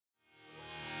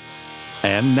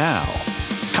And now,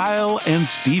 Kyle and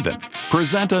Steven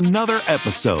present another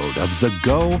episode of the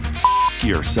Go F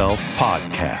Yourself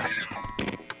podcast.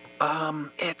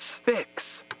 It's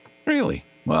Fix. Really?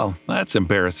 Well, that's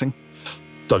embarrassing.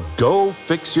 The Go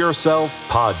Fix Yourself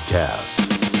podcast.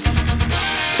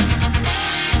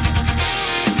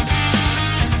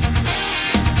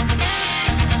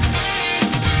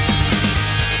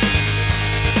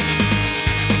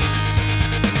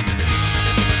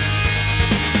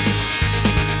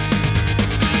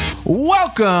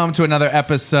 Welcome to another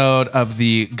episode of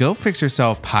the Go Fix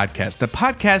Yourself podcast, the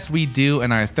podcast we do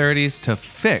in our 30s to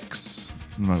fix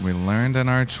what we learned in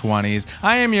our 20s.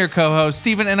 I am your co-host,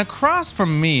 Steven, and across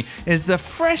from me is the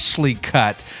freshly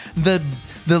cut, the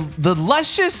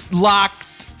luscious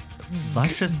locked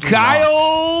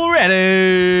Kyle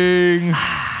Redding.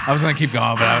 I was going to keep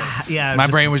going, but my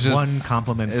brain was just... One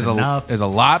compliment is enough. There's a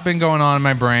lot been going on in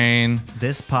my brain.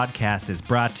 This podcast is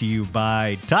brought to you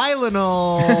by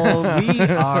Tylenol. We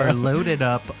are loaded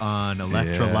up on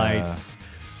electrolytes,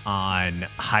 on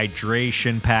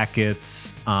hydration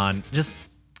packets, on just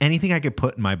anything I could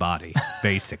put in my body,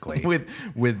 basically.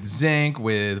 with zinc,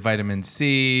 with vitamin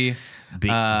C,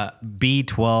 B12,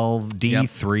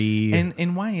 D3. Yep.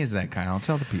 And why is that, Kyle?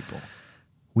 Tell the people.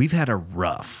 We've had a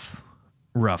rough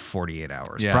 48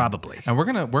 hours, probably. And we're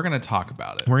gonna talk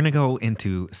about it. We're gonna go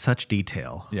into such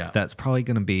detail. Yeah. That's probably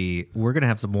gonna be, we're gonna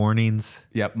have some warnings.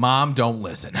 Yep. Mom, don't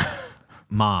listen.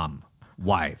 Mom,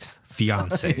 wives,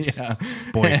 fiancés,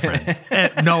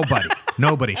 boyfriends.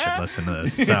 Nobody should listen to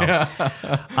this.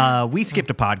 So we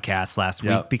skipped a podcast last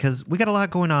week because we got a lot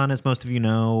going on, as most of you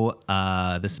know.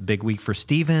 This is a big week for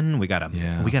Steven. We got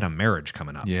a marriage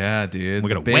coming up. Yeah, dude. We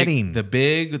got a wedding. The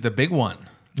big one.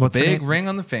 What's her big name? ring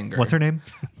on the finger. What's her name?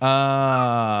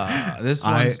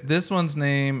 This one's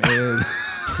name is...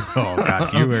 Oh,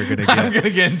 God, you are going to I'm going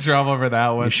to get in trouble for that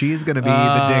one. She's going to be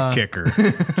the dick kicker.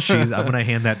 I'm going to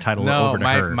hand that title over to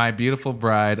her. My beautiful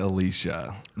bride,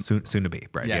 Alicia. Soon to be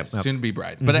bride. Yes, Yep. soon to be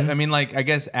bride. But I mean, like, I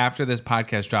guess after this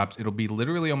podcast drops, it'll be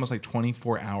literally almost like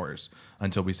 24 hours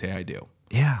until we say I do.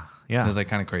 Yeah. It's like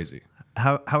kind of crazy.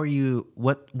 How are you?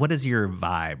 What is your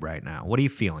vibe right now? What are you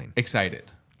feeling?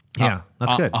 Excited. Yeah,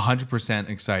 that's good. 100%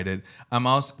 excited. I'm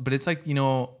also, but it's like,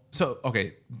 so,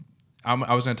 okay,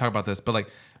 I was going to talk about this, but like,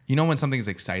 when something is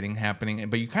exciting happening,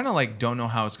 but you kind of like don't know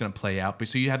how it's going to play out. But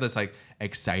so you have this like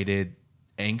excited,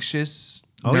 anxious,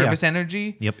 nervous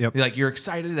energy. Yep. Like you're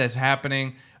excited that's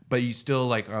happening, but you still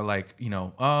like are like,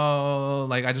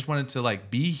 like I just wanted to like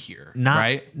be here.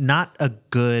 Right? Not a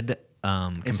good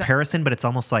comparison, but it's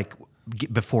almost like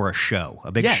before a show,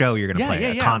 a big show you're going to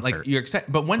play, a concert. Like you're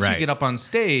excited, but once you get up on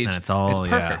stage, it's perfect.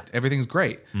 Yeah. Everything's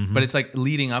great. Mm-hmm. But it's like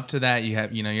leading up to that, you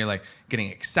have, you're like getting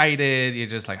excited. You're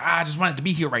just like, I just wanted to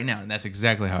be here right now, and that's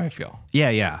exactly how I feel.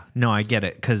 Yeah. No, I get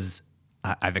it because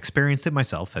I've experienced it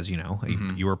myself, as you know.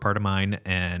 Mm-hmm. You were part of mine,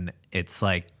 and it's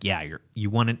like, you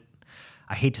want it.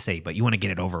 I hate to say it, but you want to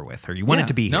get it over with, or you want it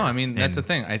to be here. No, I mean, that's the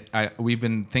thing. We've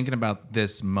been thinking about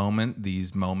this moment,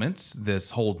 these moments,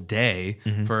 this whole day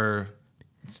for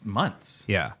months.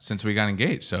 Yeah. Since we got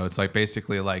engaged. So it's like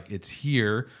basically like it's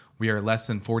here. We are less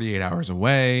than 48 hours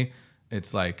away.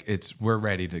 It's like we're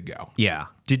ready to go. Yeah.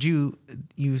 Did you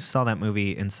saw that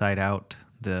movie Inside Out,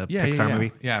 the Pixar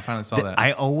movie? Yeah, I finally saw that.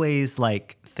 I always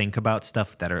like think about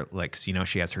stuff that are like, she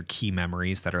has her key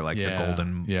memories that are like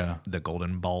the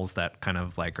golden balls that kind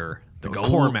of like are the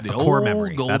core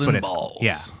memory. That's what it's balls.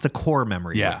 Yeah, it's a core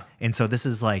memory. Yeah. And so this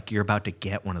is like you're about to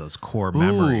get one of those core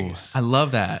memories. I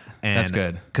love that. And that's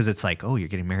good. Because it's like, you're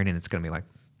getting married and it's going to be like,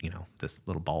 this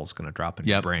little ball is going to drop in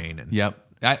your brain. And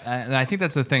and I think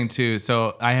that's the thing too.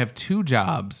 So I have two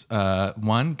jobs.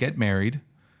 One, get married.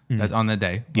 That's on the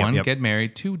day. One, get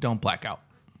married. Two, don't black out.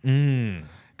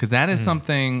 Because that is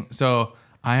something. So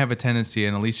I have a tendency,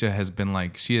 and Alicia has been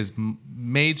like, she has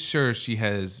made sure she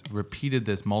has repeated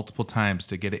this multiple times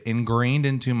to get it ingrained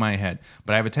into my head.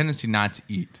 But I have a tendency not to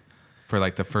eat for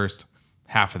like the first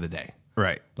half of the day.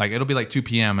 Right. Like it'll be like 2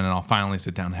 p.m. and then I'll finally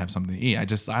sit down and have something to eat. I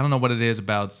don't know what it is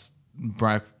about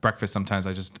breakfast. Sometimes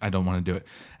I don't want to do it.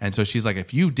 And so she's like,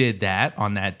 if you did that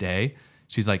on that day,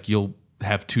 she's like, you'll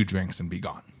have 2 drinks and be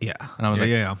gone. Yeah. And I was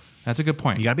that's a good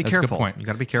point. You got to be careful. You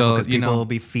got to be careful because people will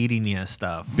be feeding you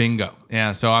stuff. Bingo.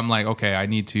 Yeah. So I'm like, okay, I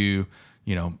need to,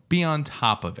 be on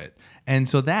top of it. And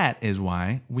so that is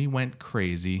why we went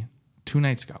crazy 2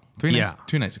 nights ago. 2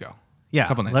 nights ago. Yeah. A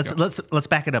couple nights ago. Let's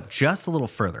back it up just a little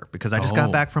further because I just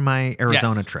got back from my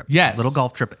Arizona trip. Yes. Little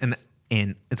golf trip.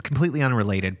 And it's completely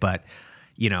unrelated, but,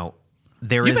 you've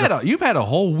had a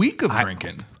whole week of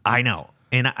drinking. I know.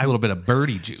 And A little bit of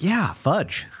birdie juice. yeah,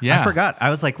 fudge. Yeah. I forgot. I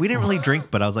was like, we didn't really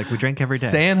drink, but I was like, we drank every day.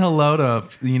 Saying hello to,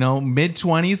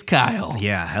 mid-20s Kyle.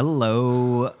 Yeah,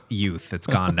 hello, youth. It's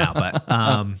gone now. But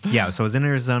yeah, so I was in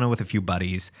Arizona with a few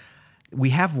buddies. We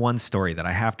have one story that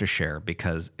I have to share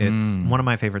because it's one of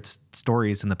my favorite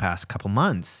stories in the past couple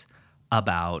months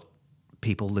about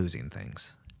people losing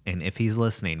things. And if he's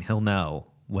listening, he'll know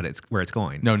where it's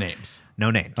going. No names. No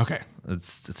names. Okay.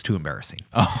 It's too embarrassing.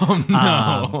 Oh,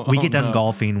 no. We get done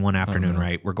golfing one afternoon,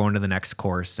 right? We're going to the next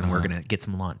course and we're going to get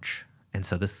some lunch. And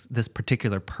so this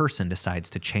particular person decides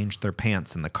to change their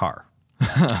pants in the car.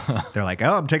 They're like,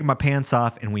 oh, I'm taking my pants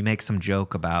off. And we make some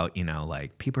joke about,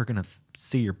 like people are going to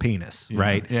see your penis,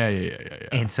 right? Yeah.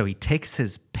 And so he takes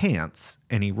his pants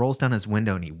and he rolls down his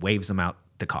window and he waves them out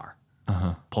the car.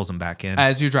 Pulls them back in.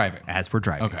 As you're driving. As we're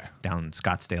driving. Okay. Down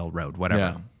Scottsdale Road, whatever.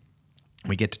 Yeah.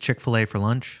 We get to Chick-fil-A for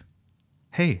lunch.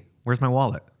 Hey, where's my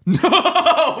wallet?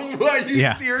 Are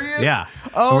you serious? Yeah.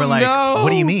 Oh, And we're like, no. what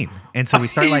do you mean? And so we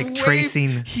start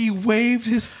tracing. He waved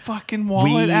his fucking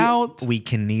wallet out. We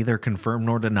can neither confirm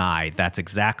nor deny that's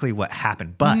exactly what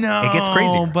happened. But No, it gets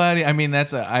crazier. buddy. I mean,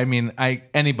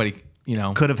 anybody,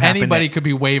 Could have happened Anybody to- could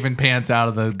be waving pants out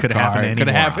of the Could have car. happened to any Could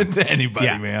have moron. happened to anybody,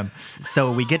 Yeah. man.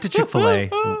 So we get to Chick-fil-A.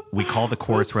 We call the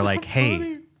course. That's We're so like, hey,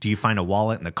 funny. do you find a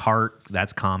wallet in the cart?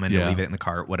 That's common Yeah. to leave it in the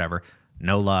cart, whatever.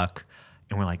 No luck.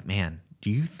 And we're like, man, do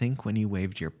you think when you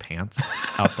waved your pants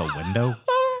out the window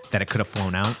that it could have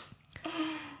flown out?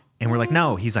 And we're like,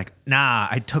 no. He's like, nah,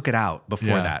 I took it out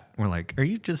before Yeah. that. We're like, are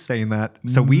you just saying that?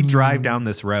 So we drive down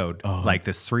this road, like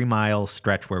this 3-mile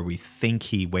stretch where we think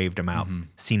he waved him out,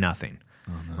 see nothing.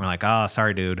 We're like, oh,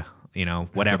 sorry, dude.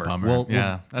 Whatever. bummer.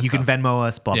 Yeah, that's you can tough. Venmo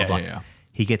us, blah, Yeah, blah, blah. yeah.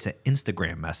 He gets an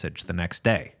Instagram message the next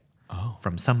day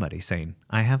from somebody saying,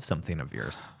 I have something of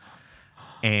yours.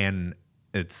 And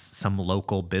it's some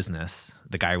local business.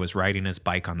 The guy was riding his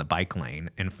bike on the bike lane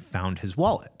and found his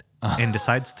wallet and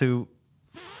decides to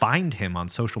find him on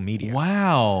social media.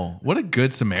 Wow. What a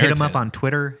good Samaritan. Hit him up on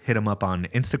Twitter, hit him up on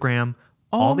Instagram.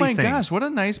 Oh all my these things. gosh. What a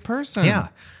nice person. Yeah.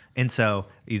 And so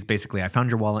he's basically, I found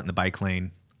your wallet in the bike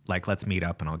lane. Like, let's meet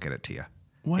up and I'll get it to you.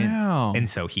 Wow. And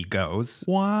so he goes,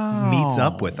 wow. meets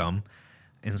up with him,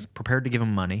 and is prepared to give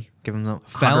him money, give him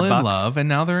Fell in $100. love, and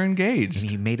now they're engaged. And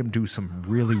he made him do some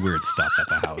really weird stuff at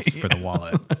the house for the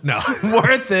wallet. No.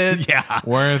 Worth it. Yeah.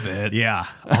 Worth it. Yeah.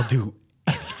 I'll do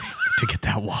anything to get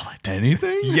that wallet.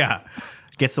 Anything? Yeah.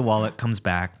 Gets the wallet, comes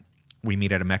back. We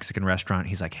meet at a Mexican restaurant.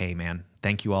 He's like, hey, man,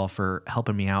 thank you all for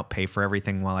helping me out, pay for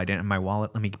everything while I didn't have my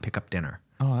wallet. Let me pick up dinner.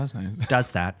 Oh, that's nice.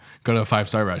 Does that. Go to a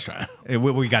 5-star restaurant.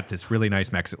 We got this really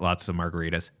nice Mexican, lots of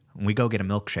margaritas. We go get a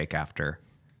milkshake after.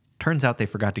 Turns out they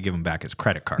forgot to give him back his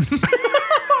credit card.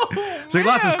 So he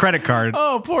lost his credit card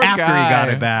Oh, poor after guy. he got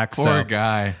it back. Poor So,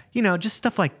 guy. just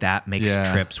stuff like that makes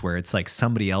Yeah. trips where it's like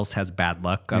somebody else has bad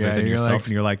luck other Yeah, than you're yourself. like-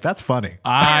 And you're like, that's funny.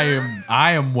 I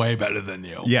am way better than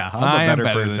you. Yeah, I'm I a am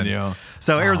better person. than you.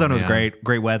 So Arizona was man. great.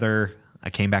 Great weather. I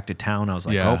came back to town. I was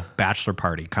like, Yeah. oh, bachelor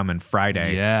party coming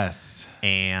Friday. Yes.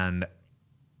 And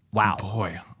wow.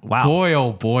 Boy. Wow. Boy,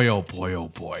 oh boy, oh boy, oh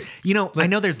boy. I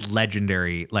know there's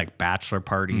legendary like bachelor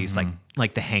parties,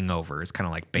 like The Hangover is kind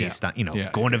of like based on, Yeah,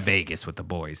 going to yeah. Vegas with the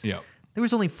boys. Yep. There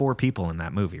was only 4 people in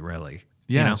that movie, really.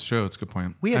 Yeah, You know? that's true. It's a good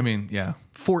point. We had- I mean, yeah.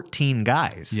 14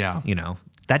 guys. Yeah.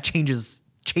 That changes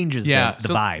Yeah. the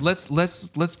so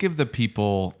vibe. let's give the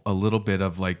people a little bit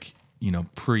of like,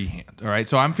 pre-hand. All right.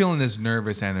 So I'm feeling this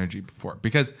nervous energy before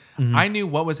because I knew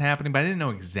what was happening, but I didn't know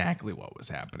exactly what was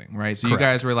happening. Right. So Correct. you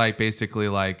guys were like, basically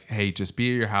like, hey, just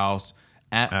be at your house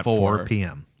at 4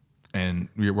 p.m. and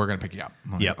we're going to pick you up.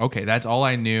 I'm like, Yep. Okay. That's all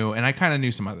I knew. And I kind of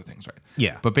knew some other things. Right.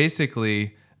 Yeah. But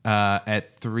basically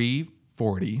at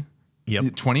 3:40,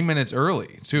 Yep. 20 minutes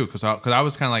early too. Cause I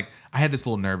was kind of like, I had this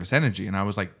little nervous energy and I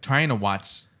was like trying to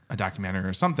watch a documentary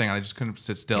or something. And I just couldn't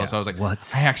sit still. Yeah. So I was like,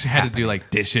 What's I actually had to do like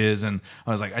dishes. And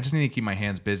I was like, I just need to keep my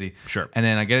hands busy. Sure. And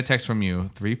then I get a text from you,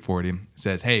 3:40,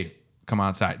 says, hey, come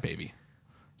outside, baby.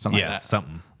 Something Yeah, like that.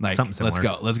 something. Like, Something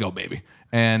similar. let's go, baby.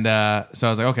 And so I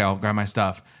was like, okay, I'll grab my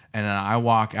stuff. And then I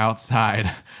walk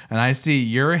outside and I see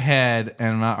your head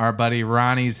and our buddy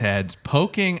Ronnie's head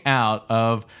poking out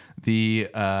of the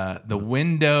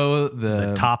window,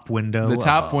 the top window. the of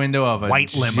top a window of a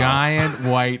white limo. giant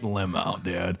white limo,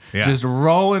 dude. Yeah. Just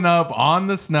rolling up on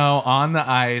the snow, on the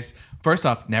ice. First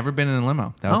off, never been in a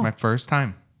limo. That was Oh. my first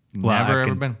time. Well, Never I ever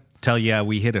can been. Tell you,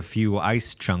 we hit a few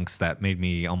ice chunks that made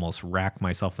me almost rack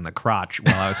myself in the crotch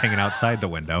while I was hanging outside the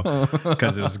window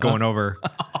because it was going over.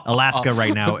 Alaska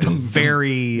right now is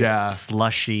very Yeah.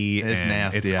 slushy. It's and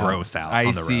nasty. It's out. gross out It's on the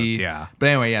icy. roads. Yeah. But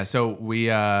anyway, yeah. So we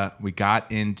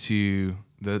got into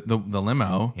the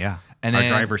limo. Yeah. And our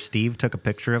then, driver Steve took a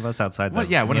picture of us outside. what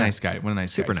a nice guy. What a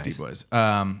nice Super guy nice. Steve was.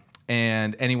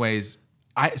 And anyways,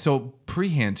 so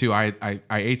pre-hand too, I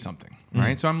ate something,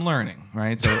 right? So I'm learning,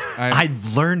 right? So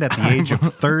I've learned at the age of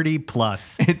 30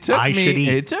 plus. It took I should me. eat.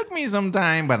 It took me some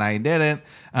time, but I did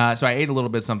it. So I ate a little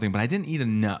bit of something, but I didn't eat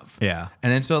enough. Yeah.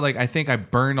 And then so like I think I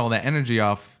burned all that energy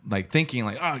off, like thinking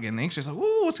like, oh, getting anxious, like,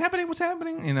 ooh, what's happening? What's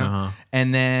happening? You know.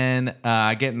 And then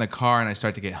I get in the car and I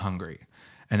start to get hungry,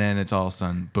 and then it's all of a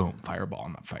sudden, boom, fireball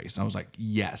in my face. And I was like,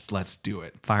 yes, let's do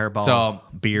it. Fireball, So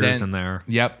beers then- in there.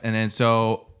 Yep. And then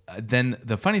so then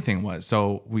the funny thing was,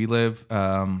 so we live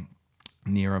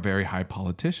near a very high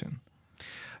politician.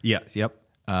 Yes. Yep.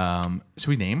 Should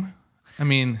we name? I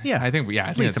mean, Yeah. I think I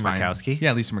think Lisa it's fine. Murkowski.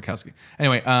 Yeah, Lisa Murkowski.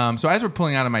 Anyway, so as we're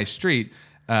pulling out of my street,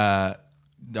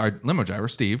 our limo driver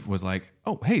Steve was like,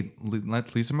 "Oh, hey,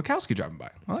 let Lisa Murkowski driving by."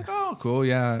 I'm like, "Oh, cool,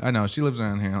 yeah, I know she lives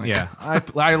around here." Like, Yeah.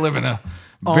 I live in a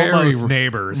Almost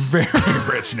neighbors. very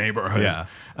rich neighborhood. Yeah.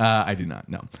 I do not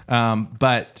know.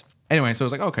 But anyway, so I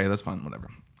was like, okay, that's fun, whatever.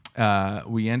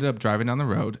 We ended up driving down the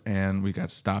road and we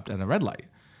got stopped at a red light.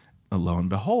 Lo and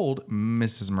behold,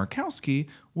 Mrs. Murkowski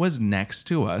was next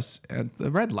to us at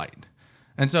the red light.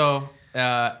 And so,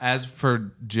 as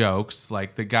for jokes,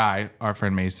 like the guy, our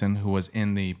friend Mason, who was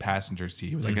in the passenger seat,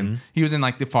 he was like he was in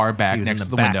like the far back was in next the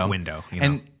to the back window. window, you know?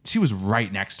 And she was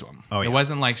right next to him. Oh, yeah. It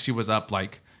wasn't like she was up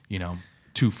like,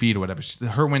 2 feet or whatever.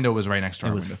 Her window was right next to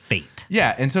our It was window. fate.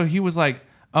 Yeah, and so he was like,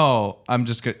 "Oh, I'm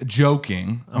just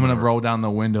joking. I'm gonna roll down the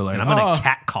window like, And I'm going oh, to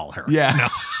catcall her. yeah."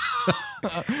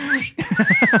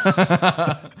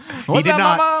 What's did up,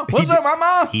 not- mama? he What's did- up,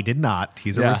 mama? He did not.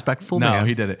 He's a Yeah. respectful no, man.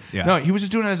 he did it. Yeah. No, he was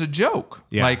just doing it as a joke.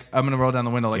 Yeah. Like, I'm gonna roll down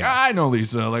the window. Like, Yeah. I know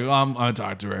Lisa. Like, I'm gonna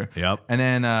talk to her. Yep. And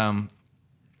then,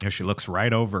 And she looks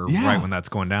right over Yeah. right when that's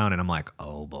going down. And I'm like,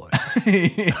 oh, boy.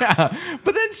 yeah.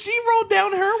 But then she rolled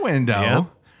down her window.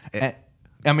 Yeah.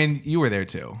 I mean, you were there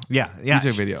too. Yeah. You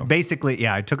took video. Basically,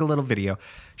 yeah, I took a little video.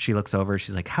 She looks over.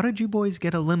 She's like, how did you boys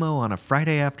get a limo on a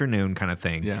Friday afternoon kind of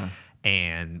thing? Yeah.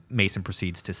 And Mason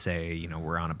proceeds to say,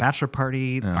 we're on a bachelor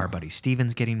party. Our buddy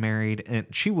Steven's getting married. And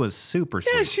she was super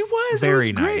sweet. Yeah, she was. Very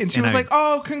it was great. nice. And she was like,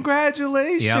 "Oh,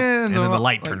 congratulations!" Yep. And then the I'm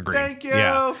light like, turned green. Thank you.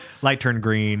 Yeah. Light turned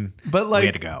green. But like, we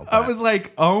had to go. I but- was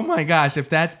like, "Oh my gosh!" If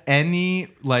that's any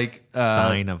like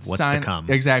Sign of what's to come.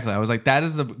 exactly. I was like, "That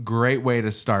is a great way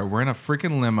to start." We're in a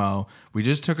freaking limo. We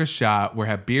just took a shot. We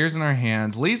have beers in our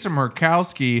hands. Lisa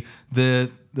Murkowski,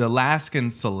 the Alaskan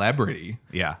celebrity.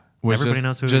 yeah. was Everybody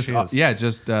knows who she is. Yeah,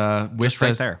 just wished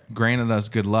right us, there. granted us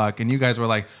good luck. And you guys were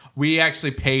like, we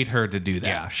actually paid her to do that.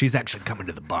 Yeah. She's actually coming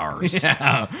to the bars.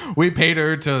 Yeah, we paid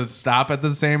her to stop at the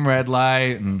same red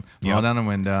light and roll Yep. down the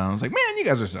window. I was like, man, you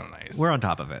guys are so nice. We're on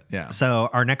top of it. Yeah.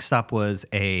 So our next stop was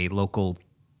a local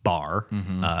bar,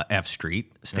 F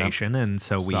Street station. And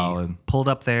so we Solid. pulled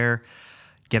up there,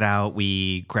 get out.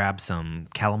 We grabbed some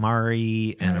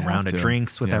calamari and a you round have of to.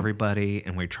 drinks with Yeah. everybody.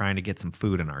 And we're trying to get some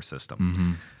food in our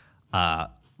system.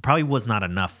 Probably was not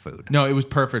enough food. No, it was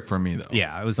perfect for me though.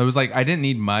 Yeah, it was- like I didn't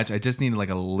need much. I just needed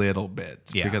like a little bit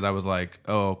Yeah. because I was like,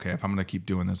 oh, okay, if I'm gonna keep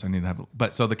doing this, I need to have.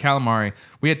 But so the calamari,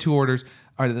 we had 2 orders.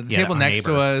 The Yeah, table our next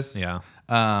to neighbor. us. Yeah.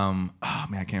 Oh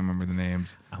man, I can't remember the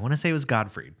names. I want to say it was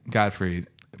Godfrey. Godfrey,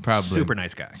 probably Super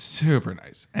nice guy. super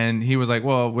nice. And he was like,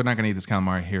 well, we're not gonna eat this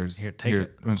calamari. Here, take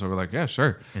it. And so we're like, yeah,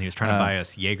 sure. And he was trying to buy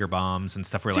us Jaeger bombs and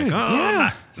stuff. We're Dude, like, oh,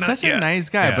 yeah, not such yet. a nice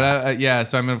guy. Yeah. But yeah,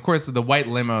 so I mean, of course, the white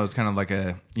limo is kind of like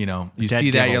a, you Dead see that,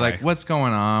 you're giveaway. like, what's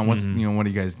going on? What's, what are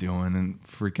you guys doing in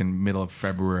freaking middle of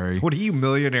February? What are you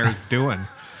millionaires doing?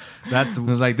 That's I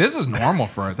was like, this is normal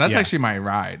for us. That's Yeah. actually my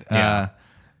ride. Yeah.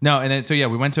 No, and then so yeah,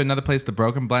 we went to another place, the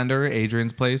Broken Blender,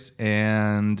 Adrian's place,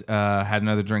 and had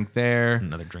another drink there.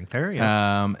 another drink there.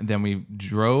 Yeah. Then we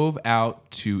drove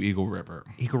out to Eagle River.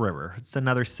 Eagle River. It's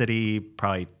another city,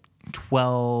 probably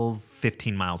 12,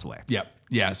 15 miles away. Yep.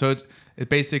 Yeah. So it's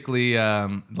basically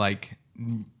like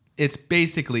it's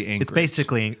basically Anchorage. It's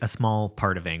basically a small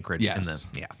part of Anchorage. Yes.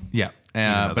 Yeah. Yeah.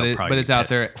 though But they'll probably it's be out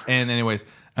there. pissed. And anyways,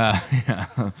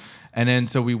 yeah. And then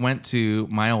so we went to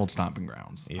my old stomping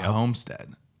grounds, Yep.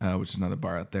 Homestead, which is another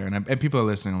bar out there. And people are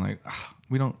listening like, "Ugh,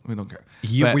 we don't care.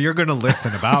 But You're going to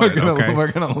listen about it, okay?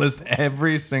 we're gonna list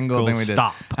every single We'll thing we did.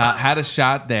 stop. Had a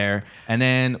shot there, and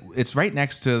then it's right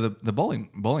next to the bowling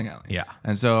alley. Yeah.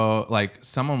 And so like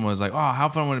someone was like, "Oh, how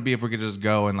fun would it be if we could just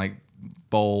go and like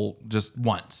bowl just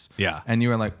once?" Yeah. And you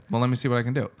were like, "Well, let me see what I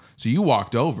can do." So you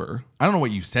walked over. I don't know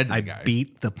what you said to the I guy.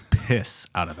 beat the piss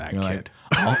out of that You're kid.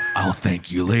 like, I'll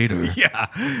thank you later. Yeah.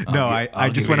 No, I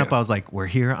I'll just give went you up. I was like, we're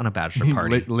here on a bachelor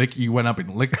party. You went up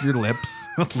and licked your lips.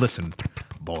 Listen,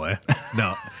 boy.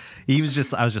 No. I was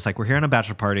just like, we're here on a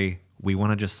bachelor party. We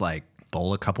want to just like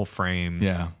bowl a couple frames.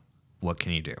 Yeah. What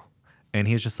can you do? And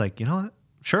he was just like, you know what?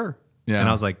 Sure. Yeah. And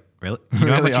I was like, really? You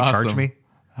know how much Really he charged awesome. me?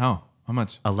 How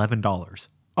much? $11.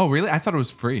 Oh, really? I thought it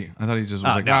was free. I thought he just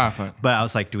was like, no. fuck. But I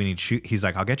was like, do we need shoes? He's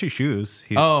like, I'll get you shoes.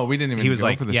 Oh, we didn't even he was go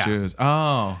like, for the yeah. shoes.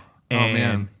 Oh, And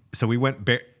man. so we went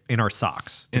in our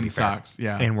socks. To In be fair. socks,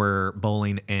 yeah. And we're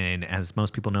bowling. And as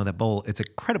most people know that bowl, it's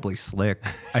incredibly slick.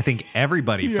 I think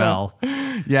everybody fell.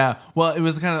 Yeah. Well, it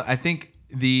was kind of, I think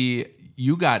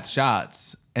you got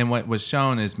shots, and what was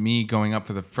shown is me going up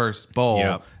for the first bowl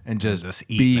Yep. and just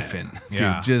eating it. beefing,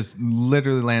 Yeah. dude, just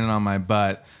literally landing on my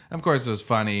butt. Of course, it was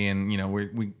funny, and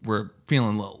we're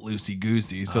feeling a little loosey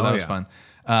goosey, so that was yeah.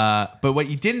 fun. But what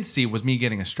you didn't see was me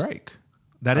getting a strike.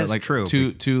 That is true.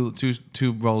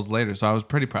 Two rolls later, so I was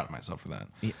pretty proud of myself for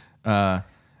that.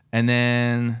 And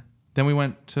then we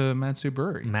went to Matsu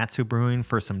Brewery. Matsu Brewing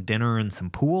for some dinner and some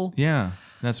pool. Yeah,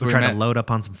 that's We where tried we to load up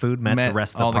on some food, met the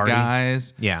rest of the all party. the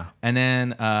guys. Yeah. And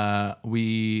then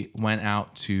we went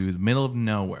out to the middle of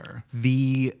nowhere.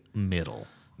 The middle.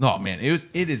 Oh man,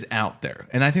 it is out there,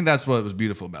 and I think that's what was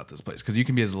beautiful about this place, because you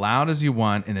can be as loud as you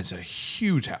want, and it's a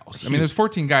huge house. I mean, there's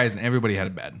 14 guys, and everybody had a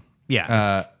bed.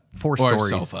 Yeah. It's 4 or a stories.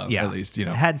 sofa, yeah. at least, It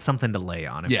had something to lay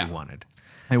on if Yeah. you wanted.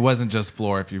 It wasn't just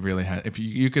floor. If you really had, if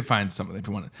you could find something if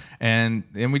you wanted, and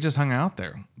we just hung out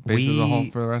there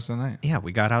basically for the rest of the night. Yeah,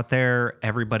 we got out there.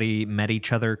 Everybody met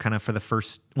each other kind of for the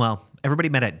first, well, everybody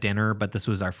met at dinner, but this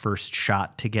was our first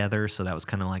shot together. So that was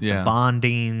kind of like Yeah. the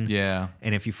bonding. Yeah.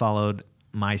 And if you followed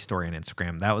my story on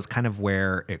Instagram, that was kind of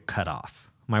where it cut off.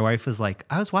 My wife was like,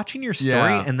 I was watching your story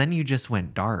Yeah. and then you just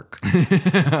went dark.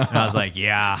 And I was like,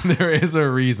 yeah, There is a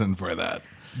reason for that.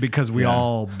 because we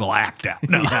all blacked out.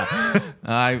 No.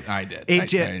 I did. It I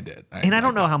did. And I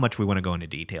don't know how much we want to go into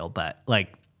detail, but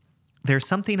like there's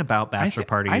something about bachelor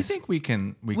parties. I think we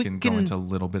can go into a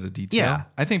little bit of detail. Yeah.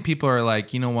 I think people are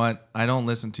like, you know what? I don't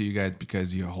listen to you guys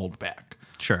because you hold back.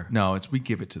 Sure. No, we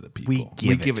give it to the people. We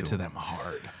give it to to them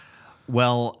hard.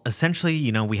 Well,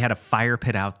 essentially, we had a fire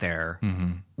pit out there.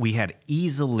 Mm-hmm. We had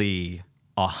easily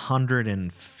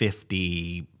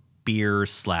 150 beers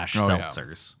 /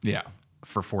 seltzers Yeah.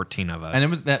 for 14 of us. And it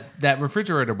was that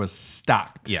refrigerator was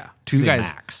stocked. Yeah, to You the guys,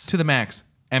 max. To the max.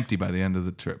 Empty by the end of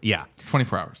the trip. Yeah.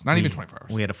 24 hours. Not even 24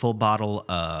 hours. We had a full bottle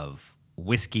of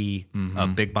whiskey, Mm-hmm. a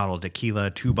big bottle of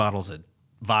tequila, 2 bottles of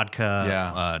vodka,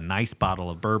 Yeah. a nice bottle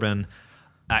of bourbon.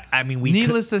 I mean, we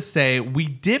Needless to say, we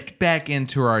dipped back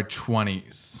into our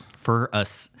 20s. for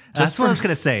us. That's what I was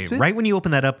going to say. Right when you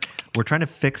open that up, we're trying to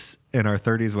fix in our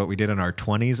 30s what we did in our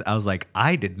 20s. I was like,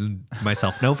 I did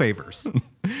myself no favors.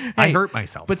 I Hey, hurt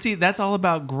myself. But see, that's all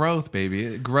about growth,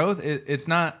 baby. Growth, it's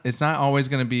not always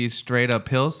going to be straight up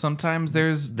hills. Sometimes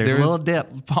there's a little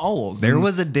dip. Falls. There and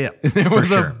was a dip. there for was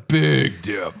sure. a big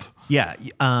dip. Yeah.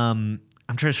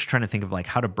 I'm just trying to think of like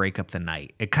how to break up the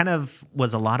night. It kind of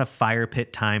was a lot of fire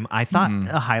pit time. I thought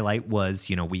a highlight was,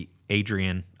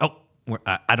 Adrian.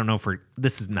 I don't know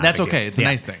this is not. That's a big okay. deal. It's a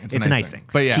nice thing. It's a nice thing.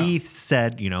 But yeah. He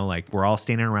said, like we're all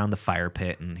standing around the fire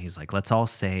pit and he's like, let's all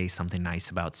say something nice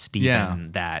about Steven Yeah.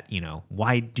 that,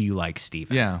 why do you like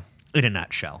Steven? Yeah. In a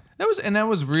nutshell. That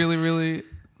was really, really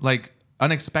like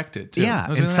unexpected too. Yeah, It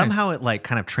was and really somehow nice. it like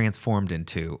kind of transformed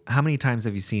into how many times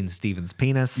have you seen Steven's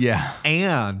penis? Yeah.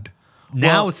 And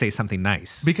now Well, say something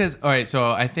nice. Because all right,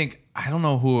 so I don't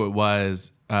know who it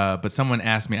was, but someone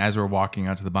asked me as we were walking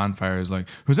out to the bonfire, is like,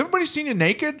 "Has everybody seen you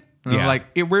naked?" And Yeah. I'm like,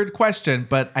 weird question,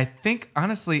 but I think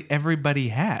honestly everybody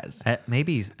has.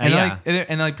 Maybe. And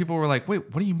Yeah. like people were like,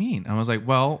 "Wait, what do you mean?" I was like,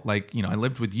 "Well, like I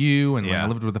lived with you, and Yeah. I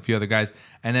lived with a few other guys,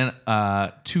 and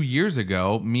then 2 years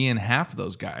ago, me and half of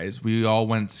those guys, we all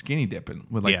went skinny dipping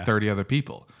with like Yeah. 30 other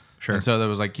people." Sure. And so there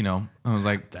was like, I was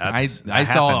like, That I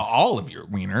saw happens. all of your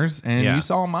wieners, and Yeah. you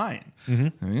saw mine.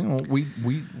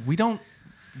 We don't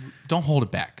hold it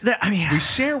back. We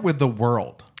share with the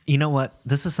world. You know what?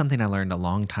 This is something I learned a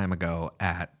long time ago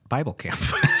at Bible camp,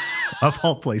 of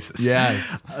all places.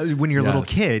 Yes. When you're a little Yes.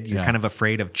 kid, you're Yeah. kind of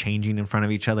afraid of changing in front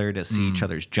of each other to see each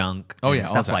other's junk Oh, and yeah,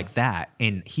 all stuff the time. like that.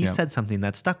 And he Yep. said something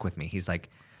that stuck with me. He's like,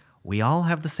 we all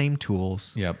have the same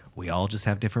tools. Yep. We all just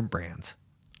have different brands.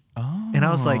 Oh, and I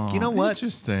was like, you know what?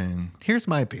 Interesting. Here's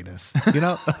my penis.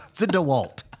 It's a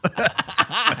DeWalt.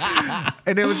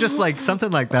 And it was just like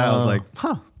something like that. I was like,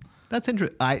 huh, that's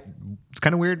interesting. It's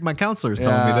kind of weird. My counselor's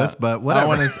telling me this, but whatever.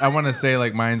 I want to say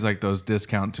like mine's like those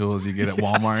discount tools you get at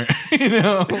Walmart.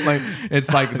 Like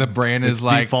it's like the brand is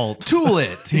like default. Tool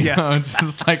It. You know, it's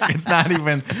just like it's not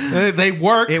even. They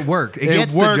work. It worked. It They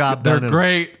gets work. the job They're done.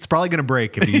 great. It's probably going to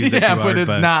break if you use it Yeah, too hard. but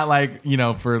it's not like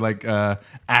for like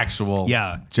actual.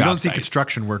 Yeah. You job don't see sites.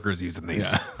 construction workers using these.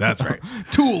 Yeah. That's right.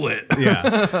 Tool It.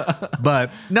 Yeah.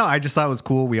 But no, I just thought it was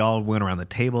cool. We all went around the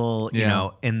table, Yeah.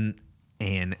 and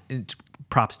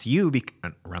props to you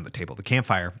around the table, the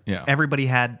campfire. Yeah. Everybody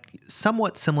had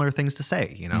somewhat similar things to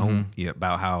say,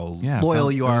 about how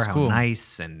loyal you it are, was how cool.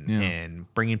 nice,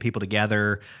 and bringing people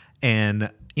together. And,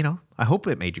 I hope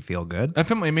it made you feel good. It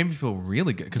made me feel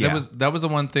really good because Yeah. that was the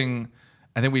one thing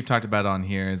I think we've talked about on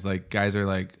here is like guys are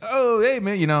like, oh, hey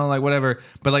man, like whatever.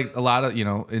 But like a lot of,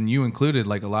 and you included,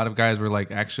 like a lot of guys were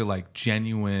like actually like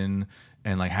genuine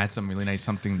and like had some really nice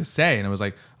something to say. And it was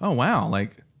like, oh wow,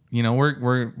 like,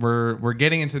 we're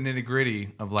getting into the nitty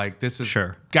gritty of like, this is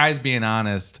Sure. guys being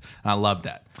honest. I love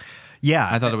that. Yeah.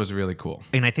 I thought it was really cool.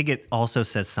 And I think it also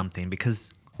says something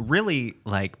because really,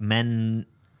 like, men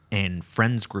and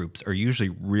friends groups are usually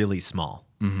really small.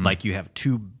 Mm-hmm. Like, you have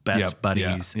two best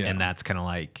buddies, and that's kind of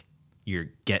like you're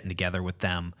getting together with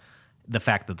them. The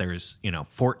fact that there's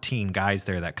 14 guys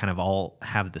there that kind of all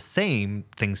have the same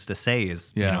things to say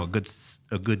is a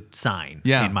good sign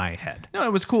in my head. No,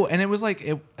 it was cool, and it was like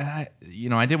I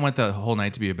didn't want the whole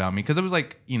night to be about me because it was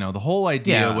like the whole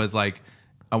idea was like.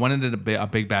 I wanted it a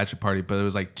big bachelor party, but it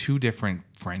was like two different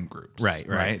friend groups.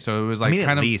 Right. So it was like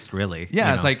at least really.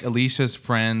 Yeah, it's like Alicia's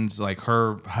friends, like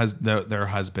their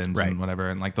husbands and whatever.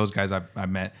 And like those guys I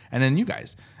met. And then you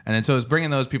guys. And then so it was bringing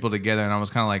those people together. And I was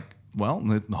kind of like, well,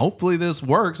 hopefully this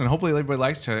works. And hopefully everybody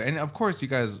likes each other. And of course you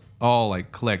guys all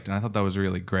like clicked. And I thought that was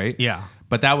really great. Yeah.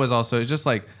 But that was also, it's just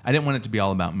like, I didn't want it to be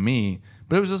all about me.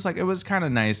 But it was just like, it was kind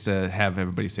of nice to have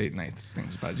everybody say nice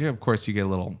things about you. Of course you get a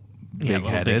little...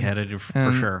 big-headed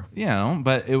for sure.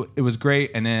 But it was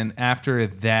great. And then after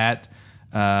that,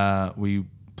 we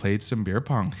played some beer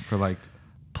pong for like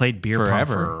played beer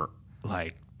forever. pong for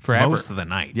like forever. most of the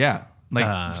night. Yeah,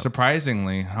 like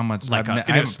surprisingly, how much? Like I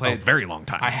haven't played a very long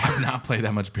time. I have not played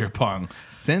that much beer pong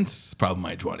since probably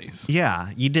my 20s.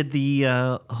 Yeah, you did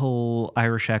the whole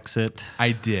Irish exit.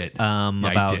 I did.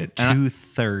 About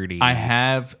 2:30. I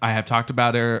have talked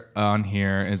about it on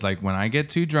here. Is like when I get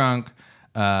too drunk.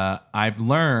 I've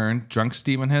learned, drunk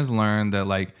Steven has learned that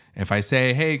like if I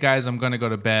say, hey guys, I'm gonna go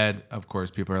to bed, of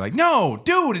course people are like, no,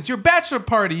 dude, it's your bachelor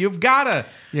party. You gotta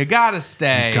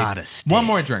stay. You gotta stay. One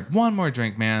more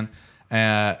drink, man.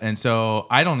 And so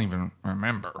I don't even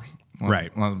remember.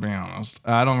 Let's be honest.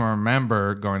 I don't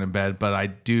remember going to bed, but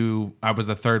I was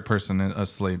the third person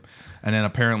asleep. And then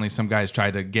apparently some guys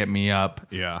tried to get me up.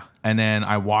 Yeah. And then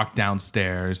I walked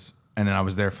downstairs. And then I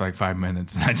was there for like 5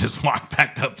 minutes, and I just walked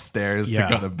back upstairs to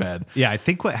go to bed. Yeah, I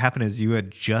think what happened is you had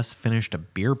just finished a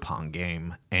beer pong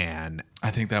game, and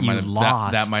I think that might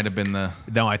have been the.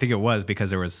 No, I think it was because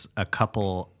there was a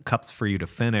couple cups for you to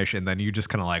finish, and then you just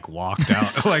kind of like walked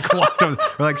out, We're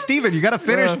like, Steven, you got to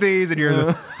finish these, and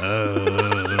you're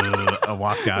I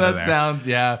walked out of there. That sounds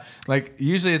like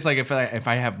usually it's like if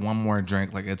I have one more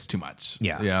drink, like it's too much.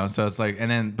 Yeah, So it's like,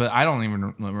 and then but I don't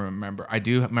even remember. I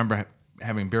do remember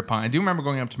having beer pong. I do remember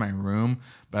going up to my room,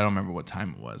 but I don't remember what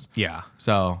time it was. Yeah.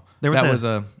 So that was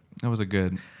a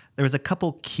good. There was a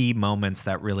couple key moments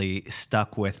that really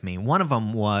stuck with me. One of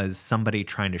them was somebody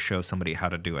trying to show somebody how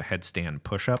to do a headstand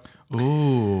push-up.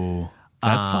 Ooh,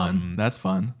 that's fun. That's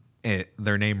fun.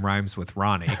 Their name rhymes with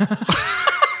Ronnie. Just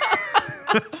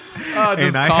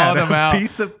called them out.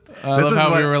 I love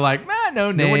how we were like,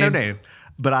 no names. No name.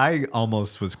 But I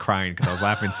almost was crying because I was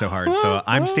laughing so hard. So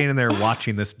I'm standing there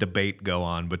watching this debate go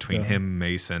on between him,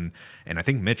 Mason, and I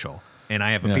think Mitchell. And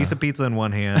I have a piece of pizza in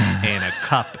one hand and a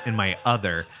cup in my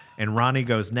other. And Ronnie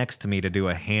goes next to me to do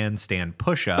a handstand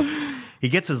push-up. He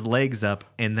gets his legs up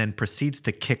and then proceeds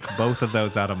to kick both of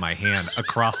those out of my hand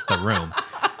across the room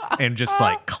and just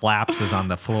like collapses on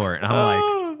the floor. And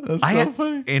I'm like, that's so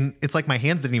funny. And it's like my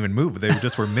hands didn't even move. They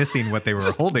just were missing what they were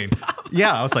holding.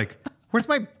 Yeah, I was like, where's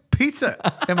my pizza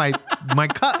and my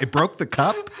cup? It broke the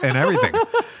cup and everything.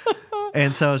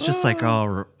 And so it's just like,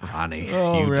 oh, Ronnie, you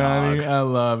Ronnie, dog. I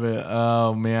love it.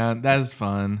 Oh man, that's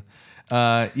fun.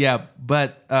 But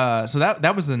so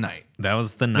that was the night. That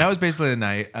was the night. That was basically the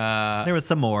night. There was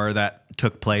some more that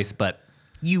took place, but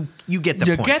you get the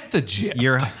point. You get the gist.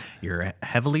 You're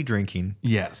heavily drinking.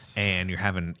 Yes. And you're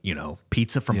having,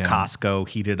 pizza from Costco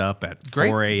heated up at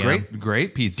 4 a.m.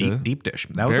 Great pizza. Deep dish.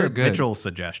 That was a Mitchell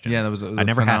suggestion. Yeah, that was a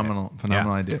phenomenal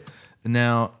idea.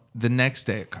 Now, the next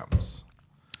day it comes.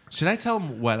 Should I tell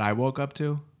them what I woke up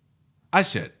to? I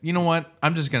should. You know what?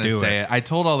 I'm just going to say it. I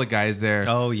told all the guys there.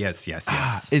 Oh, yes.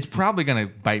 It's probably going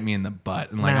to bite me in the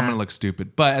butt and I'm going to look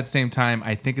stupid. But at the same time,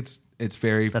 I think it's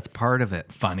very... That's part of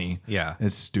it. Funny. Yeah.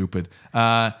 It's stupid.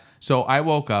 So I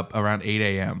woke up around 8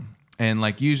 a.m. And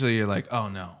like usually you're like, oh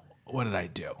no, what did I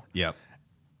do? Yep.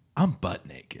 I'm butt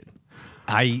naked.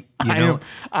 I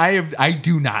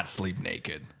do not sleep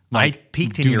naked. I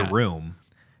peeked in your room.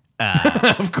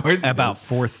 Of course. About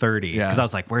 4:30. Because I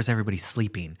was like, where's everybody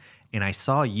sleeping? And I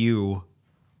saw you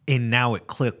And now it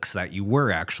clicks that you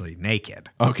were actually naked.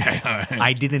 Okay. All right.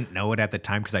 I didn't know it at the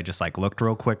time because I just like looked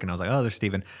real quick and I was like, oh, there's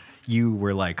Steven. You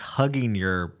were like hugging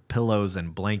your pillows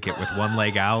and blanket with one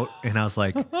leg out. And I was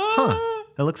like, huh,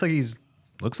 it looks like he's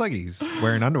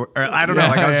wearing underwear. Or, I don't know.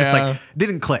 Like I was just like,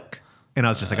 didn't click. And I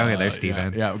was just like, okay, there's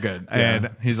Steven. Yeah, good. And yeah.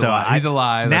 He's so alive. He's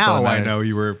alive. That's all Now that I matters. know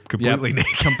you were completely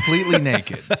naked. Completely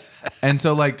naked. And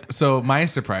so my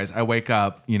surprise, I wake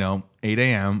up, 8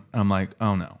 a.m. I'm like,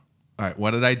 oh no. All right,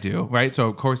 what did I do? Right. So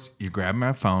of course you grab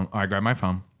my phone. Or I grab my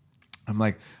phone. I'm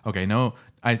like, okay, no.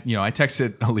 I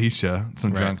texted Alicia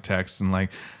some drunk texts and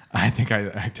like, I think I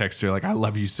texted her like, I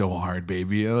love you so hard,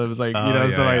 baby. And it was like,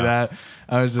 something like that.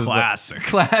 I was just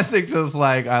classic. Just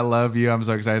like, I love you. I'm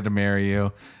so excited to marry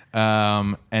you.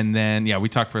 And then, we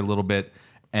talked for a little bit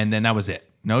and then that was it.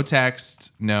 No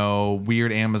text, no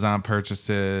weird Amazon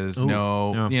purchases,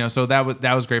 so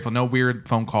that was grateful. No weird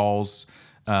phone calls,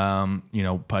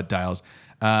 PUD dials.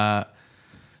 So I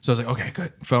was like, okay,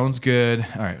 good. Phone's good.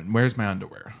 All right, where's my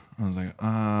underwear? I was like,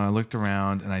 I looked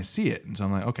around and I see it. And so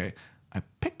I'm like, okay, I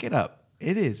pick it up.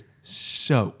 It is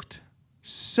soaked,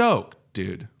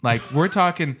 dude. Like we're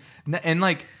talking, and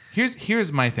like,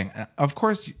 here's my thing. Of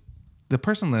course, the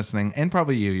person listening and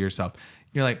probably you yourself,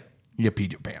 you're like, you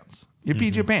peed your pants. You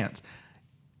peed your pants.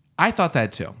 I thought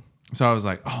that too. So I was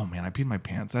like, oh man, I peed my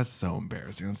pants. That's so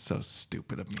embarrassing. That's so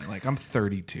stupid of me. Like I'm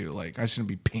 32. Like I shouldn't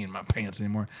be peeing my pants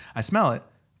anymore. I smell it,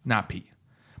 not pee.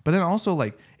 But then also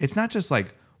like, it's not just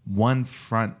like one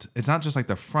front. It's not just like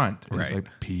the front. It was like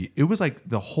pee. It was like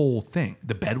the whole thing.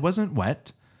 The bed wasn't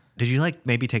wet. Did you like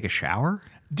maybe take a shower?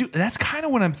 Dude, that's kind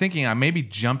of what I'm thinking. I maybe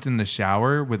jumped in the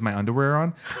shower with my underwear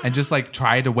on and just like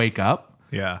tried to wake up.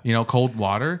 Yeah. Cold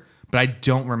water. But I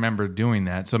don't remember doing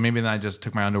that. So maybe then I just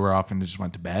took my underwear off and just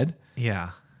went to bed. Yeah.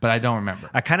 But I don't remember.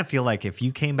 I kind of feel like if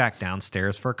you came back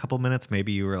downstairs for a couple minutes,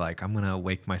 maybe you were like, I'm going to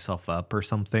wake myself up or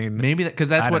something. Maybe because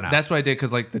that's what I did.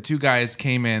 Because like the two guys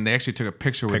came in, they actually took a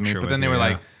picture with me. But then they were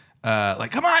like,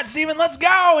 come on, Steven, let's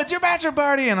go. It's your bachelor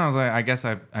party. And I was like, I guess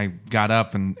I got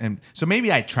up and so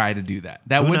maybe I tried to do that.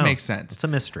 That would make sense. It's a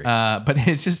mystery. But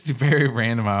it's just very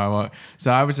random.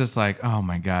 So I was just like, oh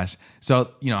my gosh.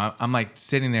 So, I'm like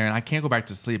sitting there and I can't go back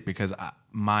to sleep because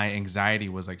my anxiety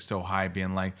was like so high,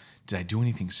 being like, did I do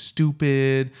anything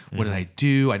stupid? What did I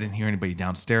do? I didn't hear anybody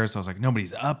downstairs. So I was like,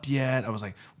 nobody's up yet. I was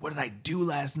like, what did I do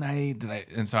last night?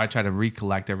 And so I tried to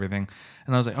recollect everything.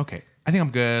 And I was like, okay, I think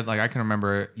I'm good. Like I can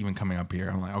remember even coming up here.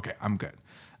 I'm like, okay, I'm good.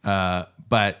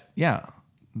 But yeah,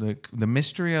 the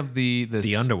mystery of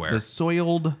the underwear, the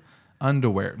soiled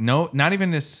underwear. No, not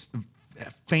even this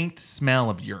faint smell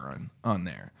of urine on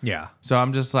there. Yeah. So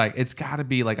I'm just like, it's got to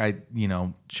be like I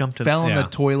fell in the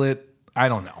toilet. I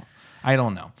don't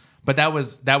know. But that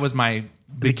was my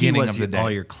beginning of the day.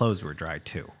 All your clothes were dry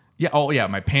too. Yeah. Oh yeah.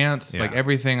 My pants, like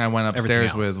everything I went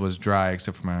upstairs with was dry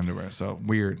except for my underwear. So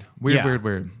weird.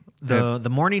 The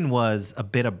morning was a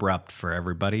bit abrupt for